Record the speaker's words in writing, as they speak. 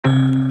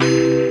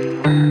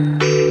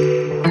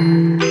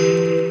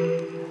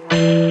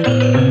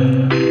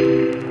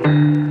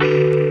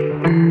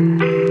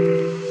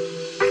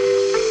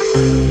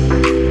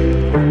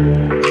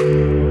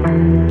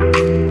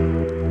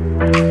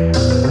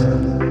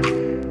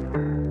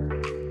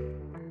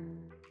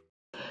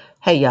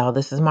Hey y'all,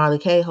 this is Marley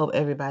K. Hope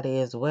everybody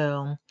is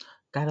well.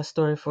 Got a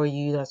story for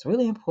you that's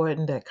really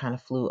important that kind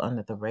of flew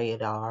under the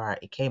radar.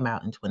 It came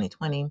out in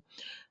 2020,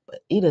 but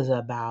it is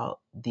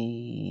about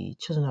the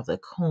children of the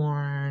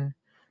corn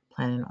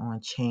planning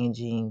on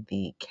changing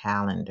the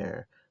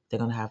calendar. They're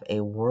going to have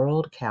a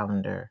world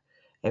calendar.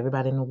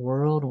 Everybody in the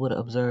world would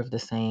observe the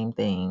same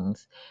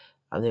things.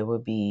 There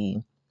would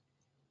be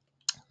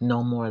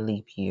no more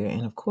leap year.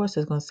 And of course,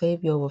 it's going to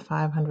save you over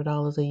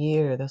 $500 a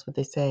year. That's what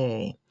they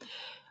say.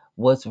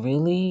 What's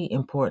really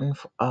important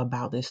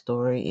about this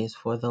story is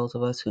for those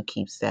of us who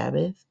keep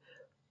Sabbath,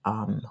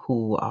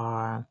 who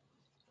are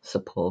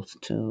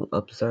supposed to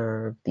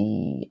observe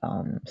the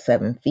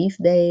 7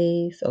 feast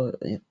days, or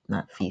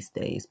not feast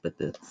days, but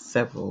the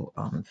several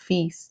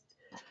feasts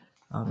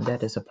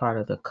that is a part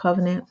of the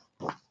covenant,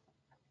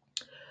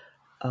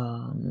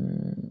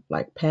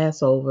 like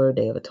Passover,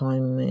 Day of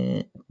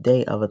Atonement,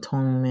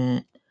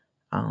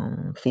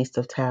 Feast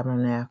of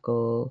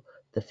Tabernacle,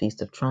 the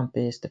Feast of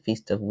Trumpets, the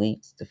Feast of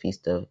Weeks, the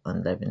Feast of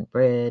Unleavened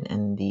Bread,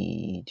 and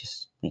the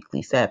just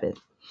weekly Sabbath.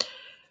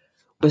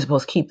 We're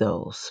supposed to keep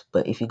those.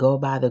 But if you go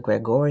by the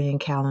Gregorian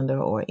calendar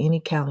or any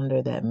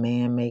calendar that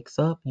man makes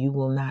up, you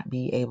will not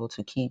be able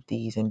to keep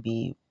these and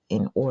be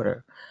in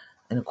order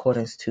in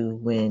accordance to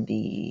when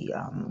the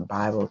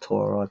Bible,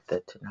 Torah,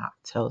 the Tanakh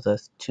tells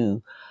us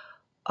to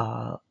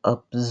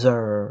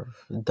observe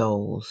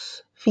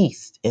those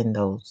feasts in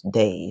those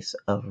days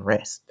of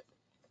rest.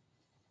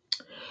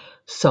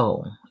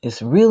 So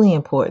it's really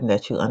important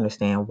that you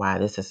understand why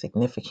this is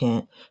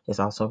significant. It's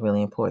also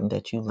really important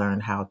that you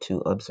learn how to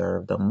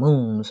observe the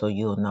moon so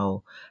you'll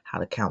know how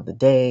to count the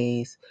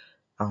days,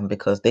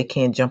 because they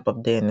can't jump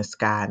up there in the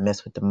sky and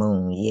mess with the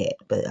moon yet.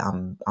 But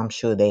I'm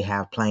sure they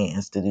have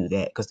plans to do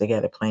that because they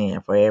got a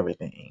plan for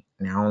everything.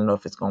 Now, I don't know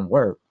if it's going to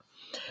work,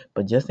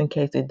 but just in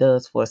case it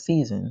does for a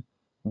season,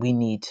 we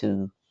need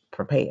to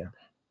prepare.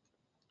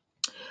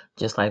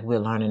 Just like we're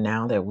learning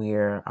now that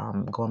we're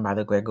going by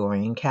the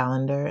Gregorian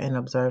calendar and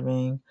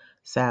observing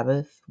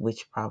Sabbath,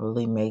 which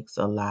probably makes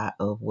a lot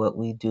of what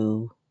we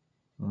do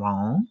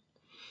wrong.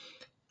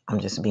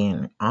 I'm just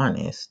being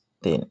honest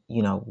that,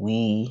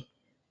 we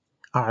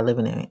are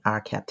living in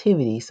our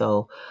captivity.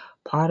 So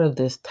part of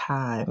this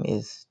time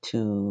is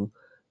to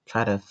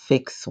try to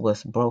fix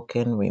what's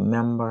broken,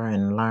 remember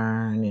and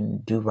learn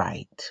and do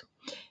right.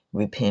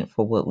 Repent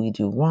for what we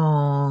do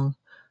wrong.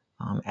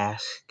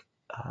 Ask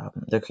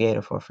the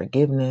Creator for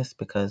forgiveness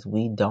because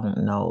we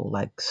don't know.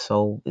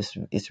 So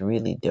it's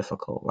really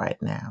difficult right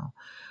now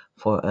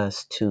for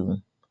us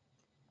to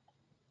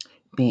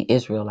be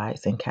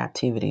Israelites in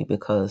captivity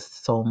because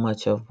so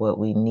much of what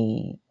we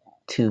need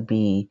to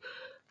be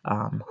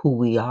who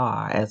we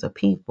are as a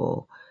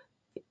people,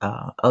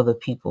 other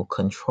people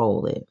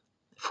control it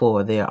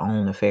for their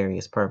own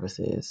nefarious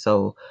purposes.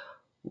 So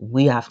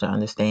we have to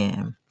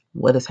understand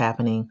what is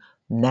happening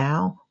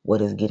now, what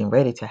is getting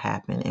ready to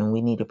happen, and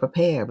we need to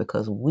prepare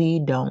because we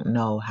don't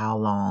know how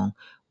long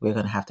we're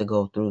going to have to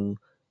go through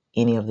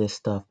any of this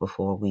stuff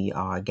before we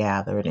are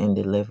gathered and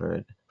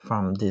delivered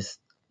from this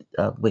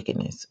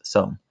wickedness.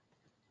 So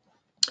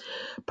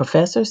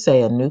professors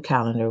say a new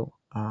calendar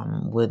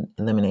would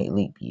eliminate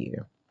leap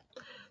year.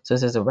 So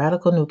it says a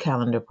radical new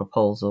calendar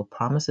proposal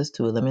promises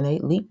to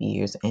eliminate leap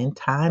years and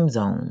time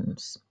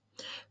zones.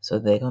 So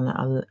they're going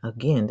to,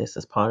 again, this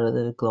is part of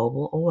the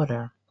global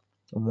order.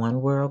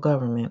 One world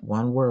government,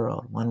 one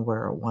world, one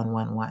world,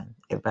 one.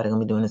 Everybody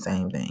going to be doing the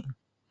same thing.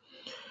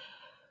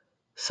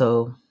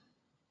 So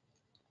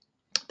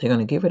they're going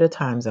to get rid of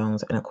time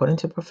zones. And according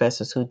to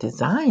professors who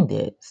designed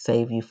it,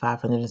 save you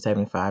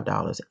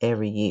 $575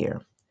 every year.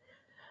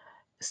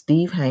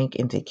 Steve Hank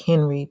and Dick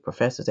Henry,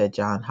 professors at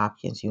Johns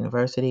Hopkins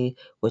University,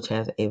 which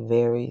has a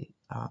very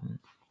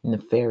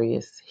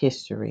nefarious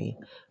history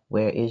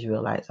where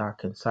Israelites are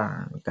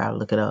concerned. You got to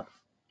look it up.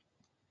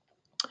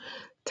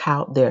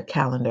 Tout their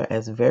calendar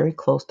as very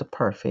close to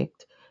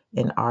perfect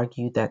and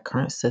argue that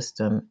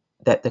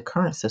the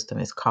current system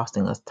is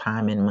costing us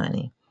time and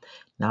money.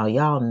 Now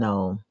y'all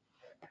know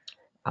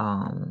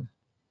I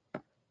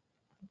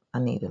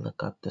need to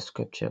look up the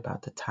scripture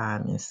about the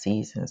time and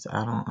seasons.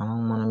 I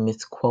don't want to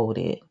misquote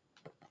it.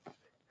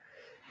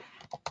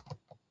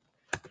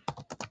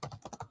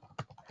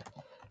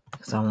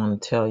 Because I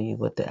want to tell you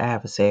what the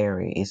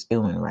adversary is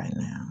doing right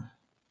now.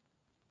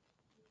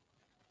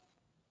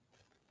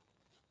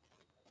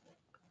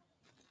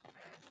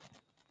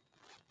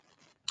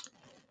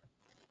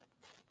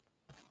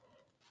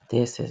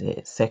 This is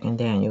it, 2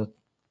 Daniel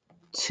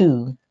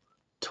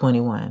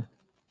 2:21.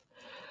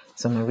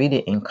 So I'm going to read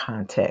it in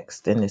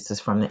context, and this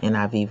is from the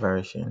NIV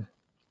version.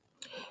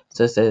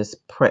 So it says,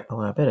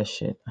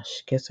 I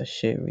guess I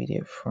should read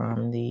it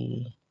from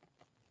the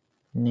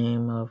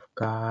Name of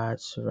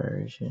God's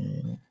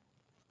version.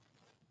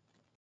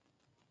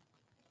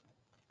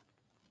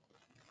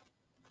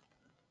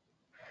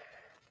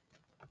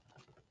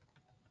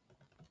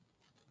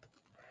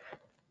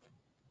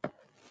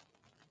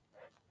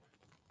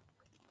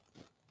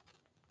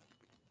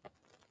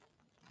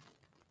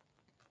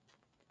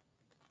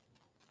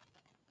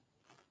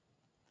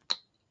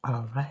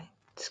 All right,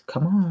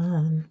 come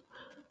on.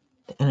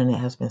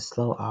 Internet has been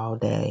slow all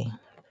day.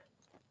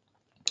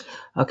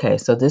 Okay,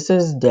 so this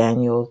is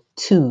Daniel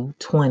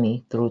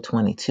 2:20 through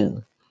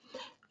 22.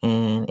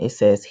 And it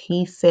says,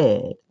 he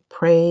said,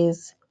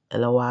 praise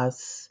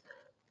Elohim's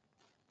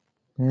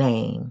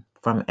name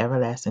from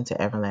everlasting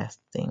to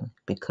everlasting,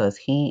 because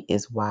he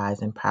is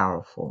wise and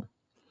powerful.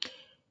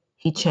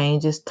 He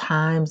changes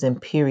times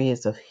and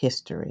periods of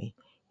history.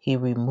 He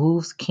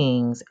removes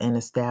kings and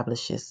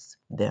establishes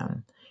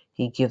them.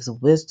 He gives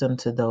wisdom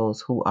to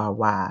those who are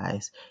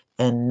wise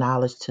and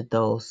knowledge to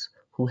those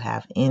who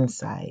have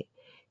insight.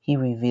 He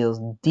reveals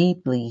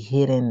deeply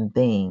hidden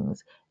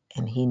things,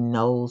 and he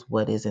knows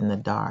what is in the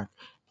dark,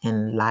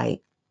 and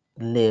light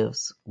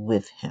lives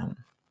with him.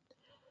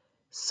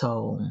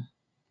 So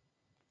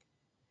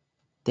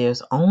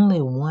there's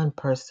only one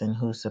person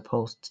who's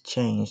supposed to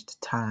change the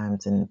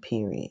times and the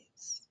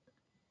periods.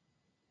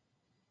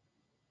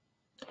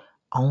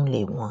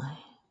 Only one.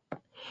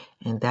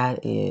 And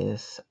that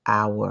is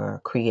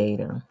our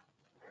Creator.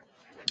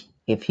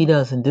 If He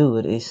doesn't do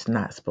it, it's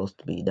not supposed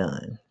to be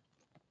done.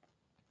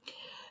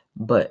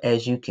 But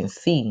as you can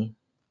see,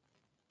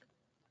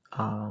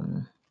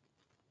 the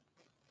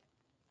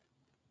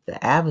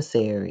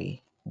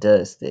adversary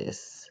does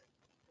this.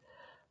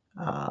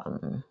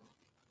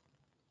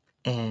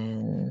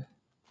 And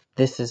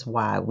this is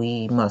why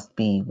we must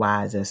be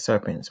wise as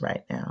serpents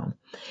right now.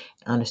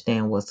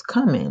 Understand what's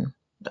coming.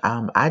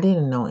 I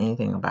didn't know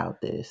anything about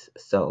this,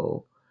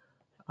 so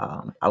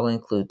I will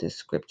include this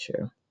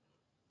scripture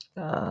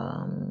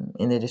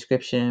in the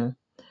description.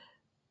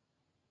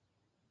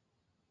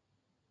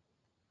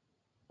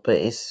 But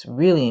it's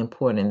really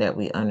important that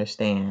we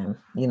understand,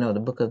 the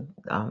book of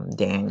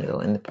Daniel,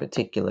 in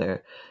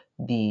particular,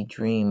 the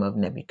dream of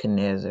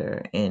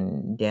Nebuchadnezzar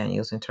and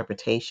Daniel's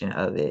interpretation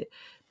of it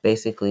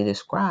basically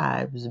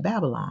describes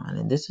Babylon.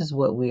 And this is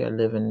what we are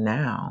living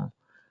now.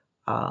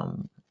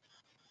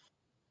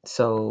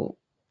 So,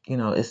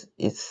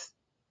 it's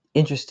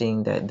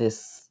interesting that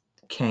this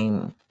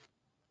came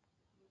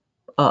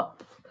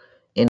up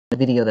in the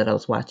video that I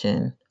was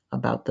watching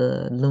about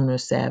the Lunar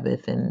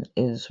Sabbath. And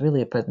it was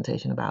really a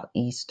presentation about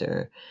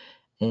Easter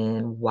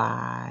and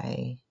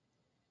why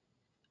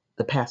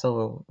the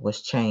Passover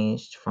was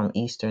changed from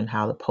Easter, and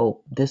how the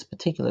Pope this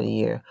particular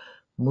year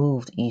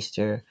moved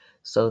Easter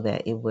so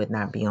that it would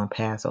not be on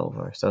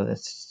Passover. So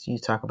that's, you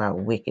talk about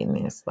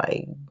wickedness,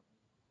 like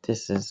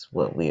this is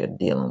what we are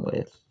dealing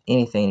with.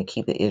 Anything to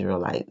keep the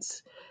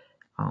Israelites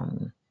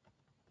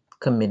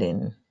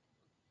committing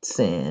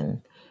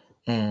sin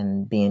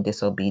and being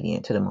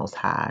disobedient to the Most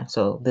High.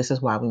 So this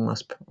is why we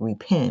must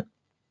repent,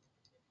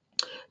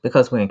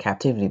 because we're in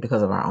captivity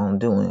because of our own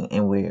doing,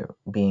 and we're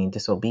being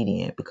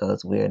disobedient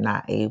because we're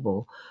not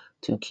able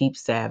to keep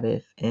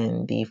Sabbath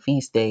and the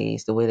feast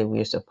days the way that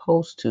we're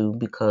supposed to,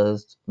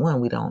 because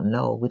one, we don't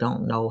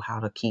know how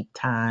to keep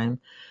time.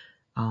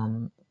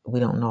 We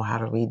don't know how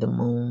to read the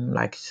moon.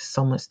 Like,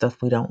 so much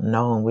stuff we don't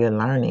know, and we're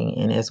learning.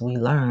 And as we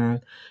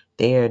learn,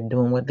 they're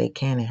doing what they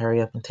can to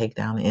hurry up and take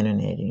down the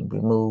internet and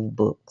remove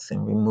books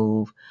and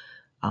remove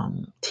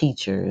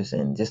teachers,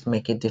 and just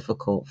make it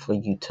difficult for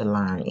you to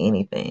learn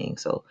anything.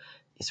 So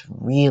it's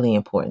really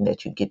important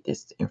that you get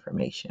this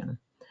information.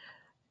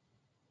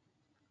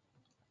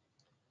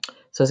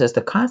 So it says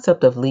the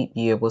concept of leap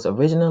year was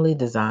originally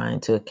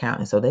designed to account,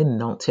 and so they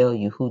don't tell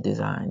you who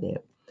designed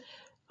it,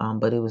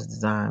 but it was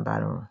designed by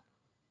the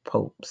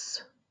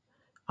popes.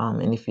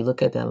 And if you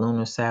look at that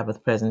Lunar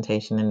Sabbath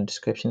presentation in the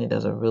description, it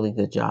does a really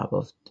good job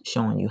of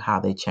showing you how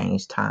they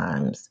changed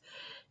times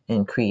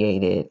and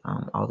created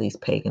all these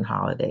pagan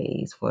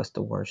holidays for us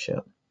to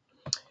worship.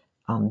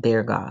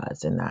 Their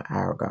gods and not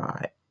our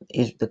God,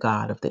 is the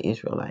God of the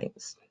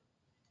Israelites,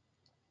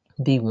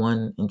 the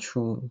one and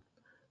true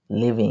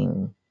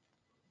living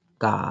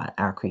God,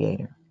 our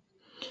Creator.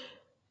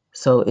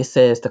 So it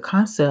says the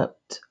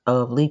concept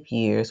of leap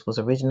years was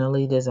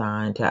originally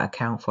designed to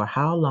account for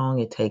how long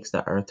it takes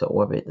the Earth to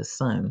orbit the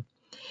Sun,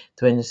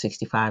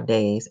 365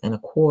 days and a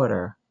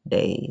quarter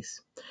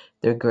days.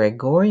 The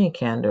Gregorian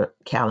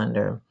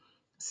calendar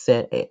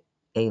set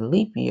a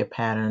leap year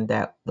pattern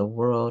that the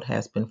world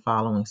has been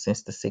following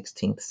since the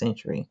 16th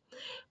century.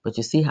 But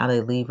you see how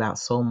they leave out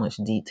so much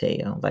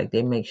detail. Like,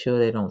 they make sure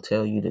they don't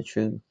tell you the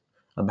truth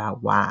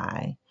about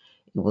why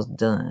it was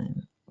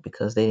done,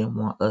 because they didn't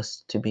want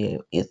us to be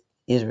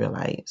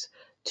Israelites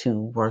to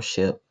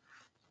worship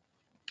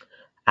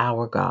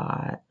our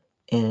God,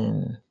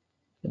 and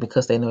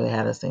because they know they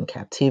had us in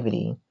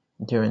captivity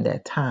during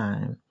that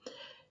time.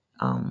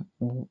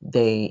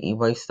 They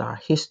erased our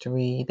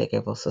history. They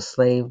gave us a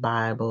slave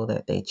Bible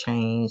that they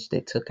changed.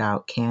 They took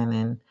out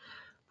canon,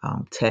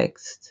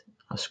 text,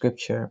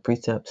 scripture,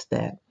 precepts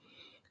that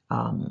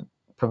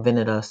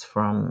prevented us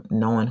from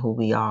knowing who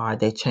we are.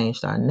 They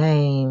changed our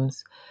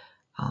names.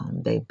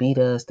 They beat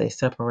us. They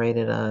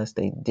separated us.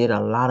 They did a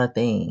lot of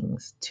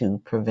things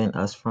to prevent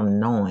us from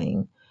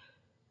knowing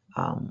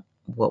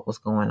what was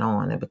going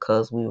on. And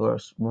because we were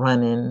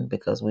running,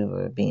 because we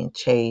were being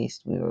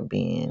chased, we were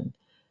being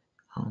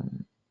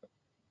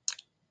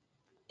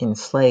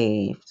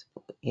enslaved,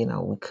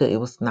 it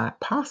was not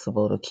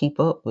possible to keep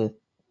up with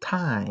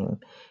time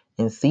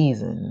and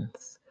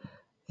seasons.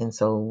 And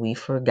so we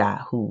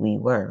forgot who we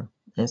were.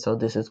 And so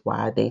this is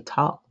why they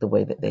talk the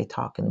way that they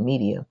talk in the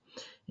media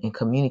and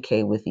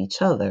communicate with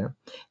each other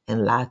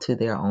and lie to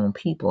their own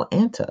people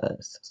and to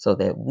us so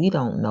that we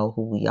don't know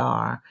who we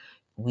are.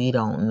 We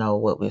don't know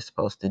what we're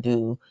supposed to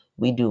do.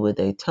 We do what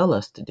they tell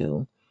us to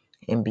do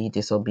and be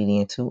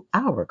disobedient to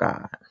our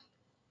God.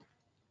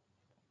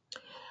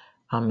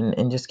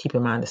 And just keep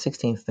in mind the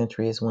 16th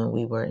century is when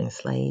we were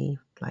enslaved,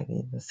 like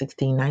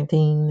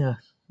 1619.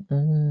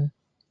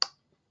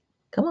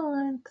 Come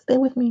on, stay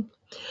with me.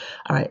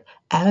 All right.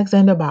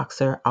 Alexander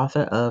Boxer,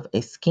 author of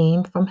A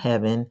Scheme from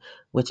Heaven,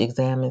 which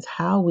examines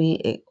how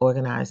we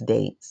organize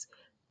dates,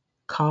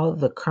 called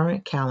the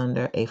current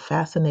calendar a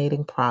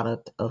fascinating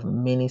product of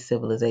many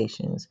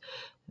civilizations.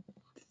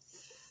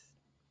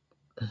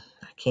 I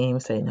can't even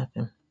say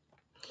nothing.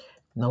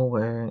 No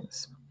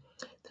words.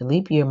 The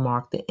leap year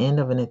marked the end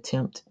of an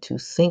attempt to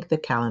sync the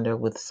calendar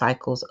with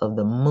cycles of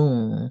the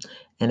moon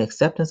and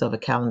acceptance of a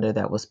calendar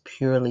that was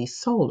purely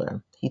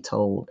solar, he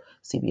told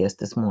CBS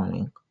This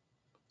Morning,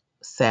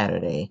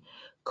 Saturday,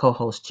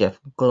 co-host Jeff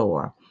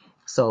Glor.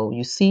 So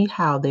you see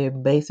how they're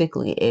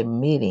basically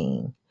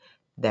admitting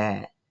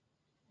that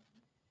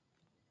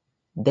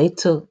they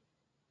took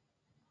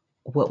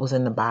what was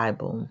in the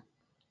Bible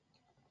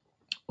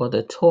or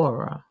the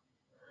Torah,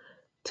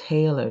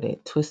 tailored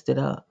it, twisted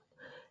up,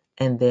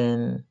 and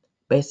then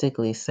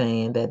basically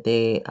saying that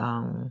they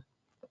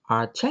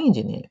are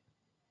changing it.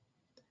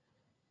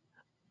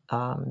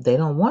 They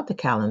don't want the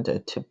calendar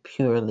to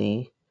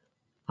purely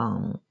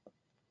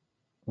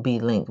be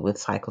linked with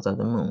cycles of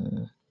the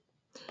moon.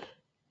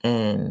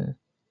 And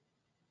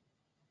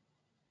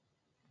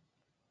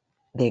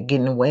they're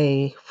getting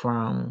away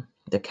from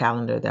the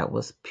calendar that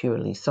was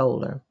purely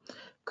solar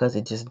because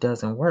it just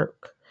doesn't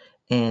work.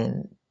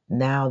 And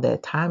now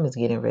that time is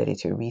getting ready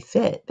to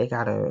reset, they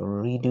got to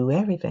redo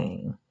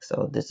everything.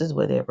 So this is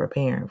what they're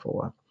preparing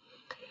for.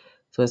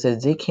 So it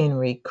says Dick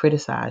Henry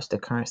criticized the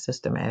current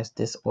system as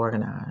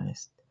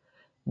disorganized.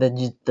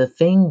 The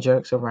thing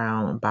jerks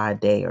around by a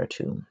day or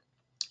two.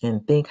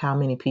 And think how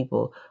many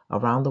people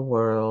around the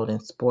world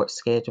and sports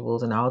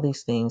schedules and all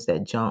these things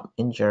that jump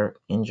and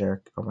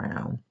jerk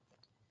around.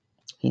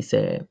 He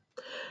said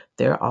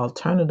their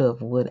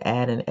alternative would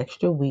add an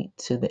extra week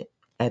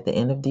at the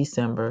end of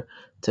December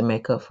to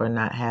make up for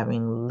not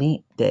having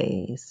leap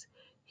days.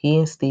 He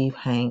and Steve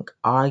Hank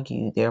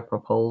argued their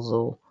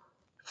proposal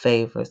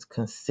favors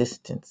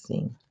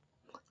consistency,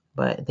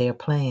 but they're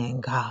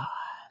playing God.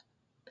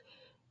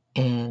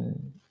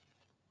 And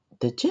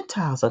the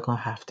Gentiles are going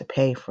to have to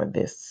pay for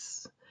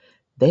this.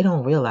 They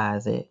don't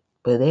realize it,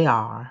 but they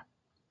are.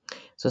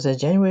 So it says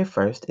January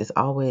 1st is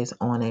always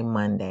on a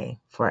Monday,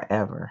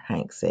 forever,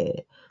 Hank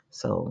said.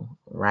 So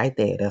right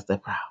there, that's the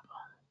problem.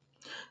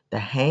 The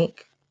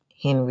Hank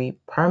Henry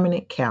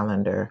permanent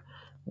calendar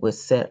would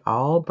set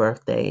all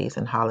birthdays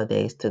and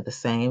holidays to the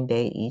same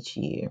day each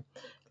year.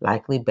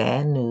 Likely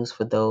bad news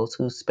for those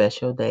whose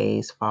special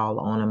days fall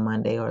on a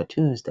Monday or a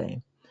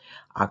Tuesday.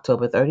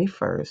 October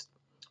 31st,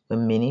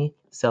 when many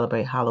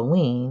celebrate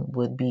Halloween,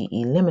 would be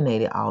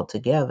eliminated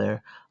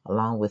altogether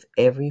along with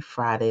every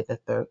Friday the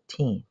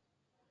 13th.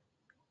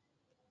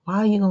 Why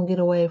are you going to get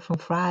away from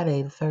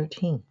Friday the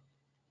 13th?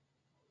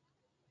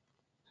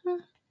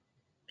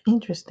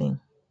 Interesting.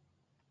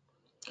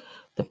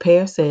 The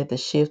pair said the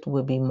shift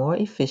would be more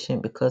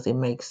efficient because it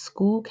makes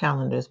school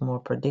calendars more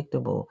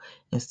predictable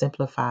and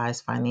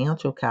simplifies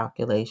financial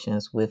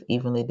calculations with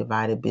evenly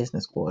divided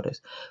business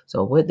quarters.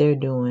 So what they're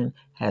doing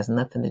has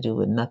nothing to do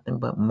with nothing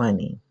but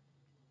money.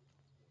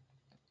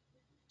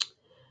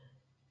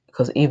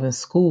 Because even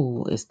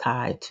school is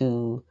tied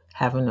to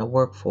having a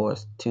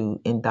workforce, to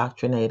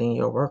indoctrinating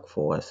your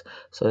workforce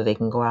so that they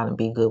can go out and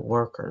be good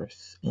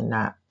workers and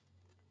not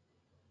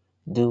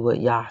do what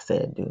Yah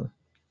said do.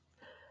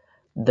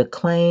 The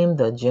claim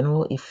the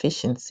general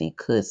efficiency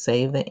could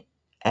save the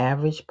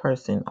average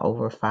person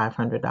over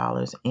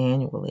 $500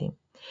 annually.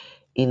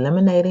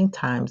 Eliminating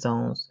time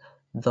zones,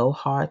 though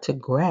hard to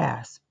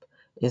grasp,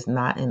 is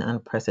not an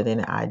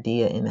unprecedented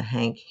idea in the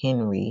Hank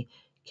Henry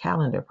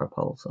calendar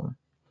proposal.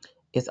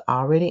 It's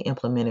already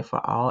implemented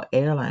for all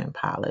airline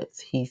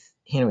pilots,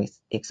 Henry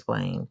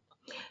explained.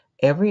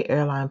 Every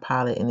airline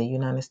pilot in the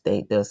United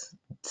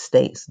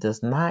States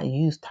does not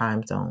use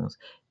time zones.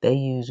 They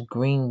use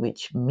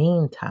Greenwich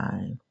Mean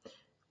Time,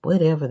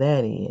 whatever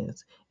that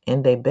is.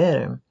 And they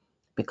better,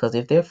 because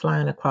if they're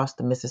flying across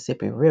the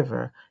Mississippi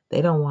River,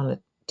 they don't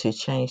want to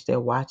change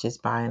their watches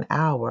by an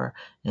hour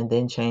and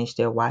then change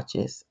their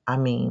watches. I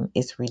mean,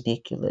 it's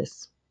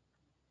ridiculous.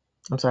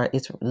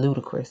 It's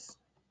ludicrous.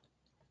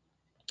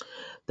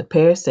 The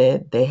pair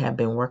said they have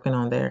been working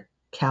on their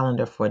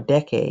calendar for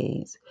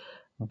decades,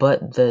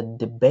 but the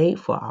debate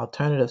for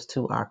alternatives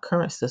to our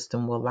current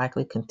system will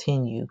likely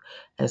continue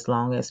as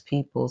long as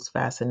people's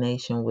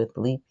fascination with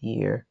leap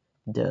year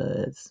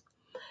does.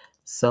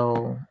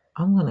 So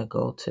I'm going to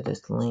go to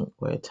this link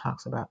where it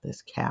talks about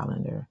this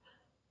calendar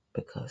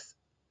because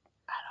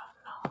I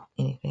don't know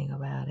anything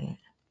about it.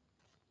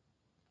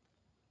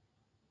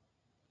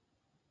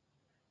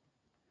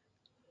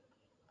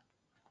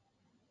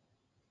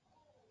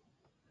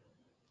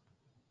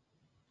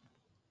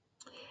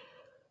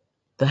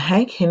 The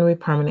Hank Henry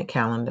Permanent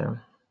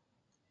Calendar.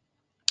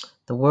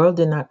 The world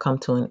did not come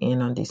to an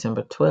end on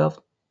December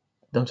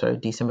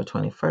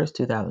 21st,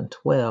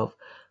 2012,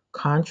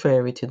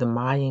 contrary to the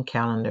Mayan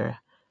calendar,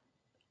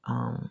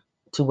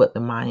 to what the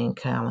Mayan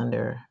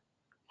calendar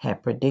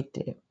had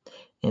predicted.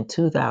 In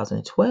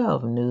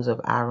 2012, news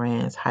of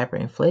Iran's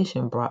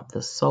hyperinflation brought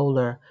the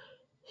solar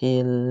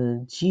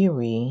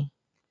Hijri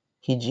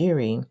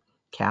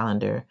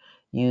calendar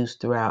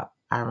used throughout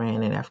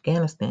Iran and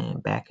Afghanistan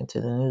back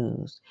into the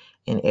news.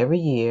 And every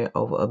year,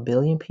 over 1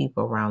 billion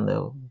people around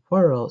the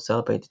world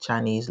celebrate the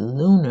Chinese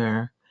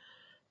Lunar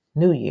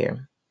New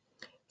Year.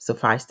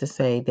 Suffice to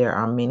say, there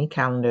are many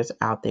calendars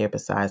out there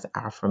besides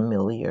our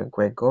familiar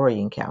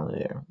Gregorian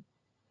calendar.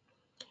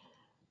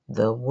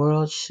 The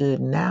world should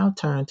now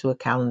turn to a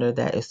calendar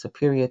that is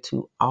superior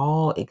to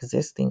all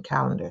existing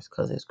calendars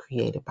because it's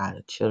created by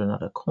the children of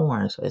the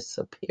corn, so it's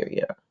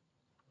superior.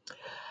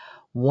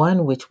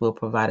 One which will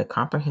provide a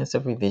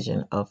comprehensive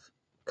revision of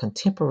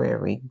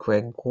contemporary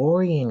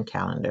Gregorian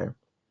calendar,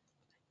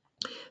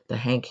 the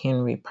Hank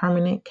Henry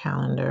Permanent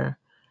Calendar.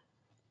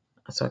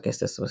 So I guess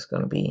this was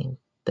going to be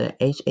the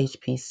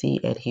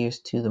HHPC adheres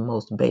to the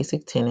most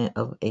basic tenet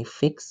of a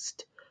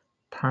fixed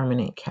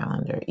permanent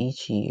calendar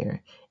each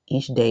year.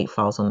 Each date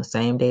falls on the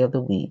same day of the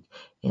week.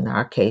 In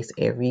our case,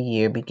 every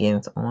year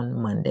begins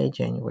on Monday,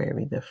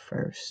 January the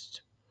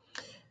 1st.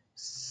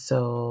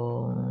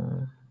 So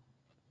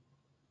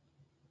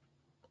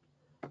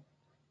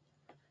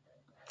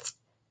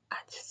I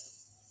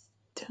just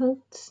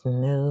don't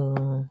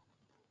know.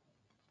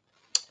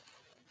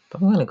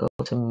 But I'm going to go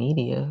to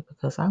media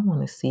because I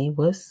want to see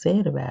what's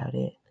said about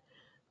it.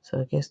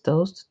 So I guess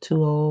those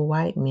two old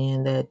white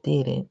men that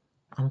did it.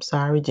 I'm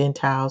sorry,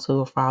 Gentiles who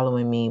are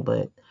following me,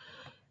 but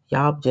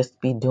y'all just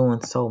be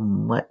doing so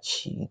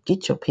much.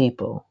 Get your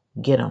people.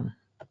 Get them.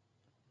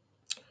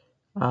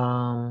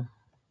 I'm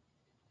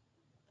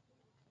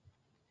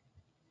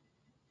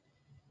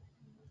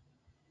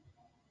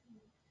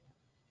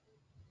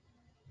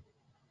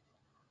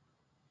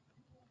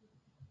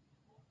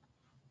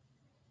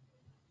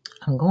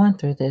going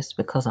through this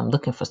because I'm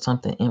looking for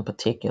something in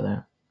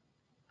particular.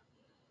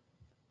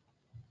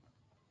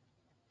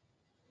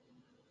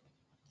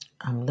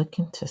 I'm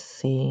looking to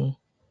see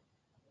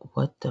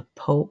what the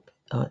Pope,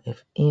 or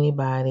if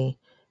anybody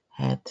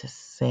had to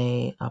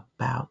say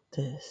about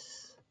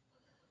this.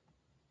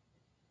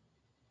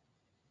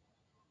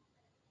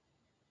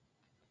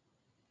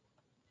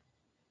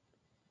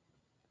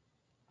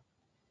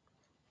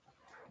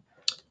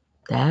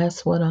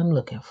 That's what I'm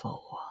looking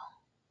for.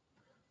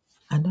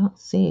 I don't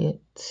see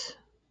it.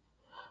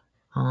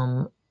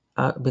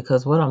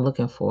 Because what I'm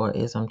looking for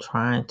is I'm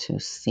trying to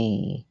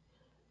see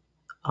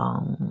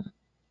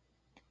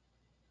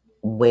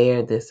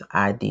where this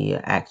idea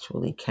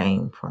actually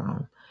came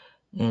from.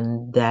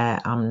 And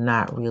that I'm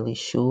not really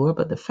sure.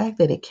 But the fact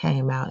that it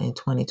came out in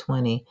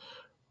 2020,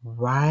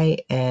 right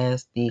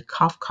as the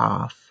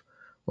cough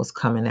was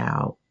coming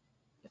out,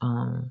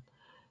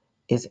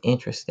 is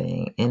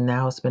interesting. And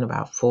now it's been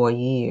about 4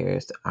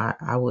 years.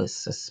 I would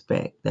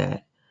suspect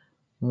that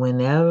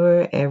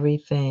whenever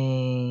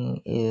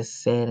everything is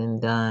said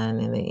and done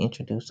and they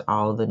introduce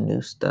all the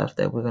new stuff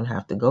that we're going to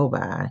have to go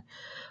by,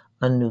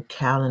 a new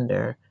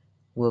calendar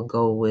will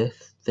go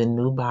with the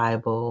new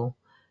Bible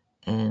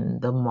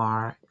and the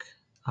Mark,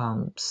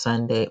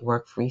 Sunday,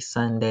 work-free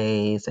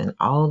Sundays, and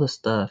all the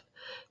stuff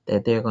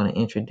that they're going to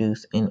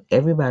introduce. And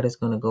everybody's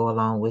going to go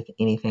along with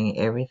anything and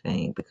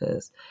everything,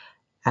 because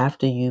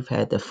after you've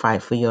had to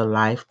fight for your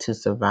life to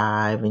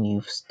survive and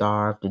you've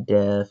starved to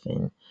death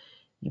and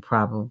you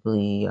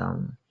probably,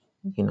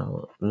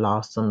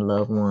 lost some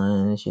loved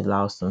ones, you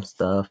lost some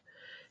stuff,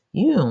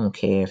 you don't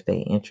care if they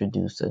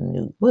introduce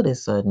what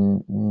is a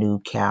new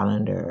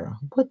calendar?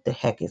 What the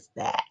heck is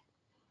that?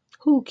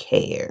 Who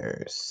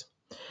cares?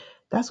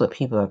 That's what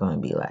people are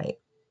going to be like.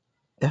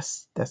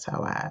 That's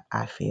how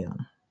I feel.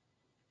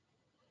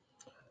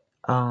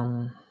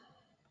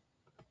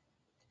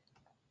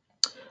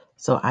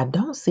 So I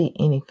don't see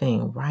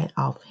anything right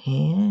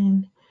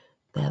offhand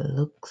that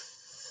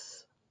looks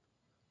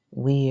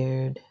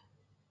weird,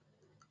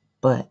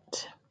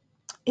 but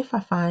if I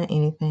find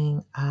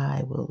anything,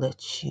 I will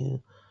let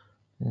you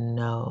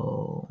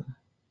know.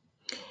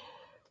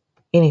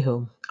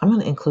 Anywho, I'm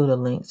going to include a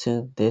link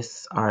to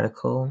this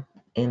article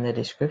in the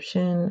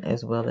description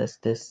as well as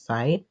this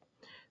site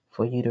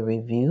for you to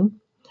review.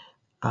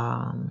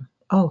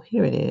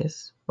 Here it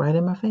is, right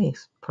in my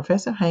face.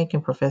 Professor Hank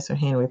and Professor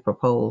Henry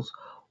propose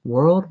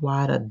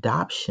worldwide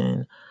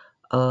adoption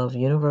of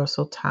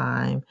universal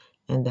time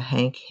and the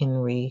Hank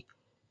Henry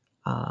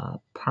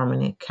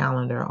permanent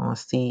calendar on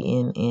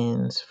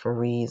CNN's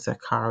Fareed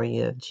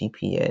Zakaria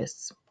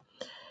GPS.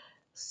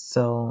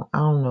 So I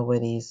don't know where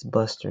these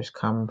busters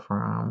come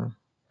from,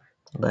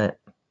 but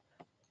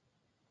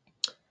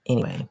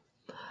anyway,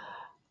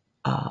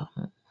 y'all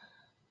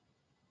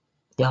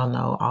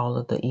know all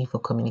of the evil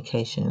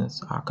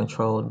communications are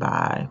controlled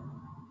by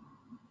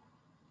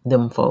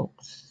them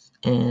folks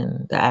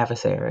and the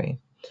adversary.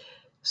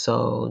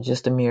 So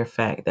just the mere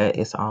fact that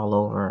it's all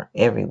over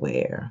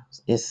everywhere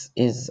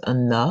is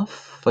enough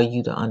for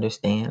you to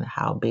understand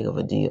how big of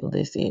a deal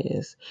this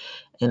is.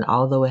 And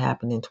although it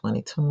happened in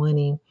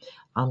 2020,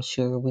 I'm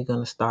sure we're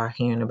going to start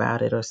hearing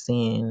about it or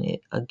seeing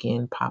it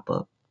again pop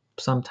up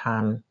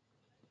sometime,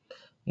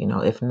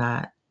 if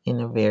not in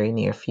the very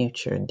near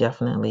future,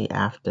 definitely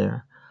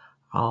after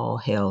all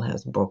hell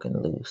has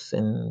broken loose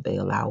and they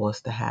allow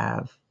us to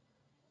have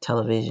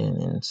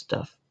television and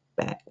stuff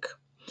back.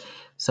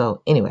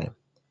 So anyway,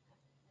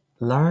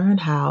 learn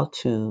how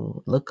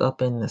to look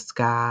up in the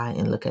sky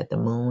and look at the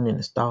moon and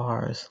the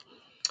stars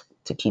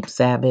to keep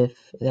Sabbath.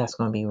 That's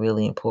going to be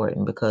really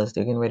important because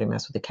they're getting ready to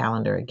mess with the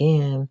calendar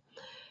again.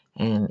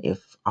 And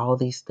if all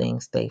these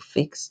things stay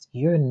fixed,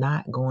 you're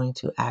not going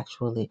to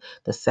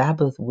the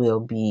Sabbath will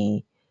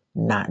be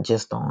not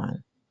just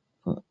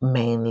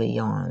mainly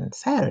on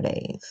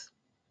Saturdays,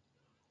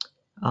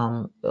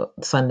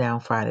 sundown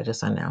Friday to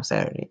sundown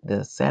Saturday.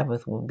 The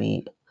Sabbath will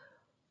be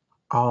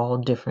all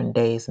different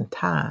days and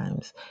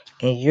times.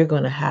 And you're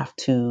going to have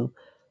to,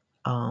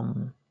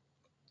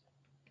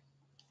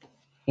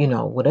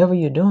 whatever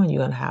you're doing,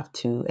 you're going to have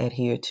to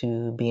adhere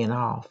to being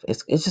off.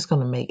 It's just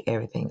going to make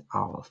everything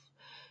off.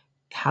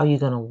 How you're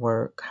going to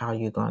work, how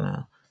you're going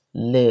to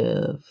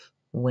live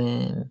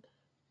when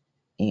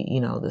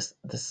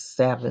the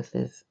Sabbath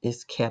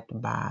is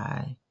kept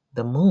by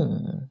the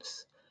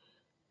moons.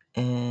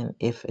 And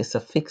if it's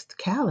a fixed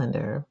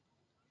calendar,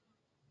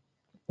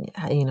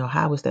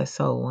 how is that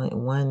so? I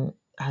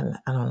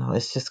don't know,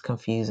 it's just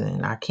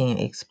confusing. I can't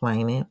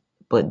explain it,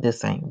 but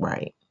this ain't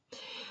right.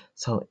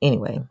 So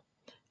anyway,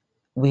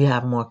 we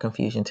have more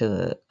confusion to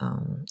the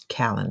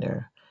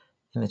calendar,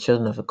 and the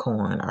children of the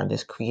corn are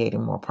just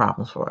creating more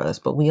problems for us.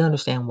 But we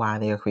understand why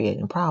they are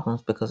creating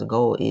problems, because the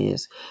goal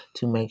is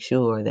to make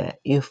sure that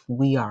if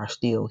we are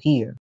still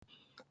here,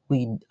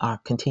 we are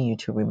continue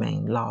to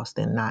remain lost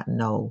and not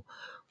know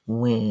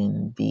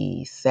when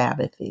the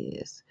Sabbath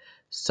is.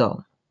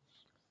 So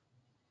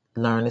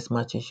learn as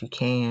much as you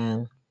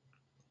can.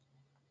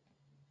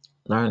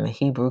 Learn the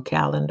Hebrew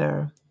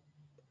calendar.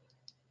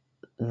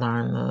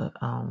 Learn the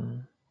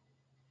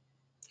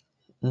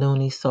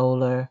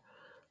lunisolar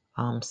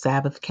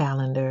Sabbath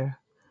calendar.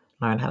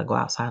 Learn how to go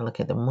outside and look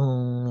at the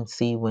moon and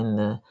see when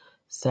the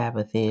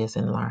Sabbath is,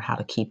 and learn how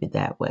to keep it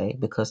that way,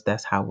 because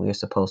that's how we're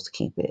supposed to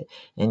keep it.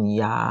 And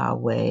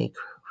Yahweh,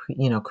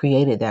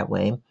 created that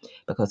way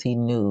because he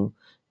knew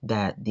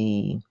that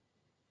the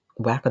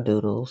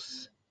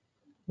wackadoodles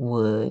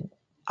would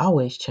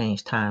always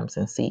change times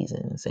and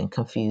seasons and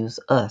confuse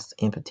us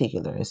in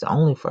particular. It's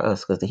only for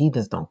us because the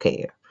heathens don't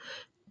care.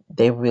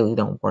 They really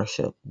don't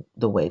worship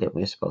the way that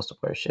we're supposed to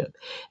worship.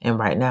 And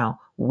right now,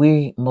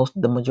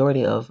 the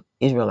majority of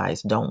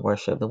Israelites don't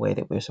worship the way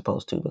that we're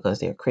supposed to, because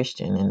they're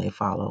Christian and they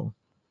follow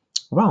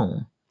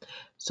Rome.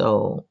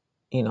 So,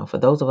 for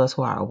those of us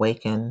who are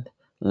awakened,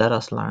 let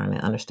us learn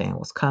and understand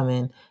what's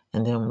coming,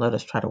 and then let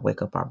us try to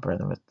wake up our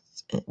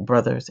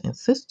brothers and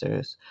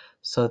sisters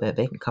so that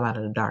they can come out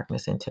of the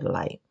darkness into the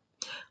light.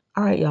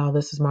 All right, y'all,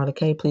 this is Marta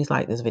K. Please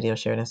like this video,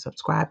 share it, and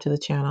subscribe to the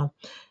channel.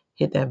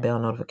 Hit that bell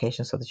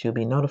notification so that you'll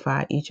be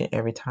notified each and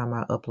every time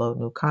I upload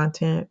new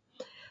content.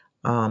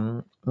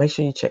 Make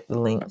sure you check the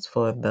links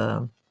for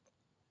the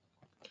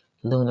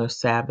Lunar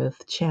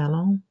Sabbath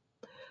channel.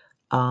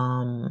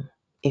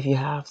 If you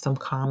have some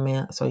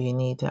comments or you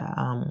need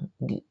to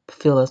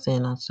fill us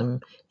in on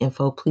some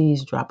info,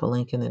 please drop a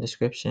link in the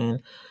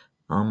description.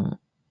 I'm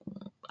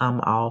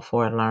all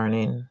for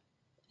learning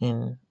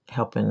and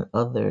helping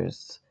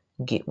others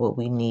get what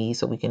we need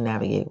so we can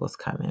navigate what's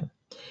coming.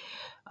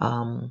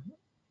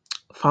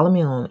 Follow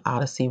me on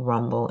Odyssey,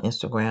 Rumble,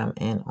 Instagram,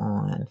 and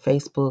on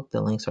Facebook.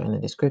 The links are in the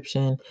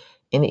description.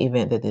 In the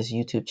event that this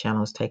YouTube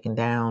channel is taken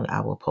down,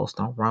 I will post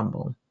on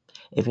Rumble.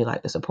 If you'd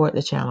like to support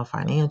the channel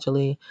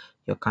financially,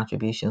 your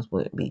contributions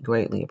would be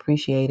greatly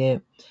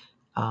appreciated.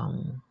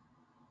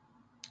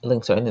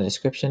 Links are in the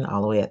description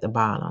all the way at the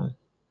bottom.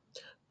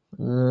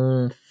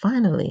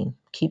 Finally,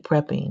 keep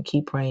prepping,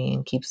 keep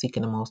praying, keep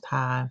seeking the Most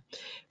High.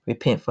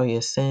 Repent for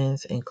your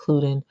sins,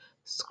 including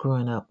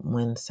screwing up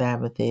when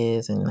Sabbath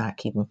is and not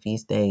keeping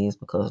feast days,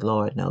 because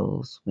Lord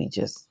knows we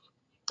just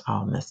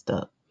all messed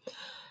up.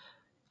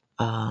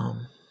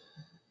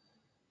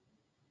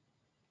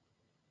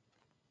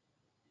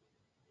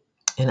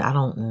 And I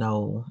don't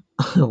know,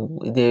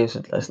 there's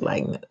just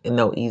like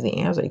no easy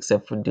answer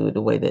except for do it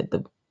the way that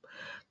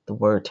the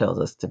word tells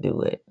us to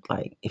do it.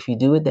 Like, if you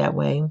do it that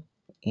way,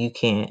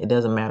 it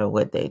doesn't matter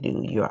what they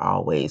do, you're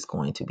always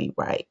going to be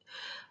right.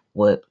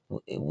 What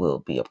it will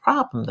be a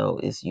problem, though,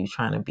 is you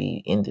trying to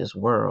be in this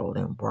world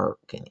and work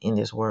and in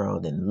this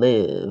world and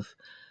live,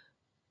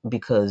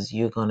 because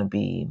you're going to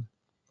be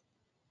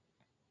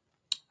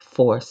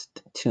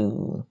forced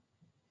to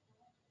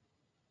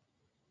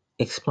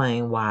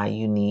explain why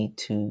you need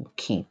to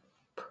keep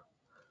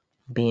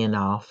being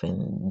off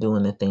and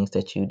doing the things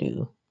that you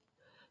do.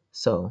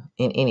 So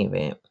in any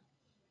event,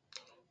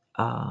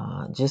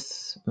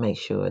 just make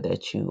sure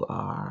that you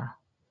are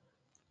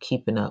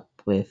keeping up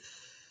with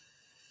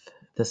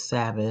the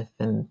Sabbath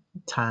and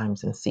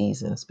times and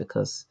seasons,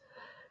 because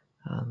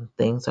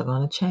Things are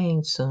going to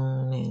change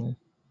soon, and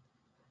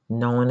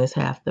knowing is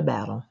half the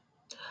battle.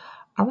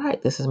 All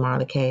right, this is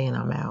Marla Kay, and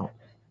I'm out.